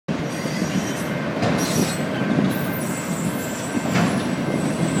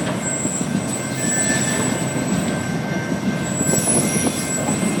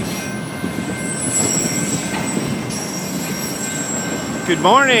Good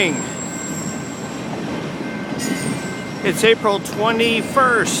morning. It's April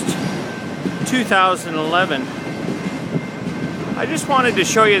 21st, 2011. I just wanted to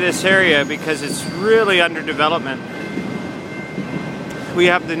show you this area because it's really under development. We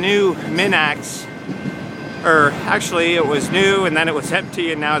have the new Minax, or actually it was new and then it was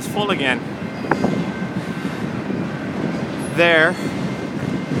empty and now it's full again. There,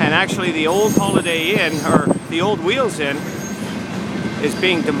 and actually the old Holiday Inn, or the old Wheels Inn, is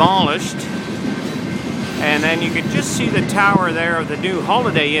being demolished, and then you can just see the tower there of the new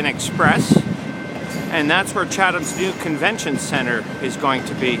Holiday Inn Express, and that's where Chatham's new convention center is going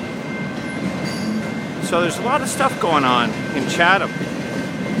to be. So there's a lot of stuff going on in Chatham.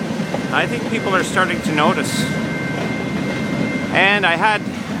 I think people are starting to notice, and I had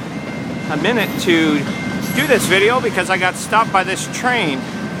a minute to do this video because I got stopped by this train.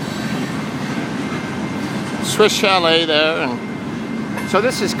 Swiss Chalet there, and so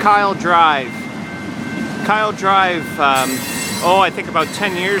this is Kyle Drive. Kyle Drive, I think about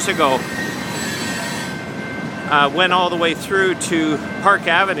 10 years ago, went all the way through to Park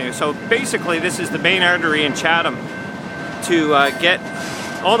Avenue. So basically this is the main artery in Chatham to get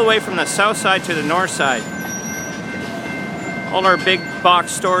all the way from the south side to the north side. All our big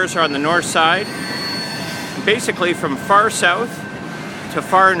box stores are on the north side. Basically from far south to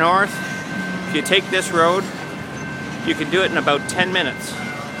far north, if you take this road, you can do it in about 10 minutes.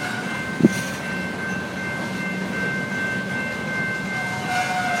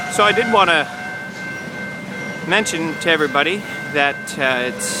 So I did want to mention to everybody that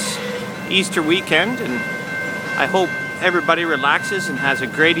it's Easter weekend, and I hope everybody relaxes and has a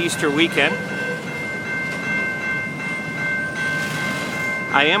great Easter weekend.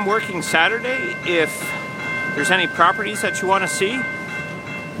 I am working Saturday if there's any properties that you want to see.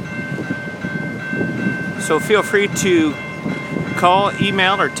 So feel free to call,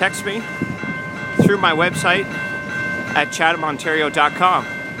 email, or text me through my website at chathamontario.com.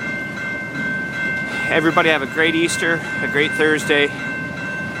 Everybody have a great Easter, a great Thursday,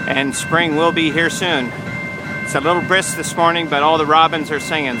 and spring will be here soon. It's a little brisk this morning, but all the robins are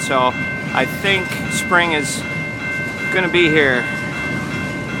singing, so I think spring is going to be here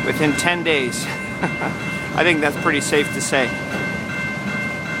within 10 days. I think that's pretty safe to say.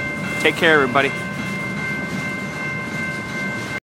 Take care, everybody.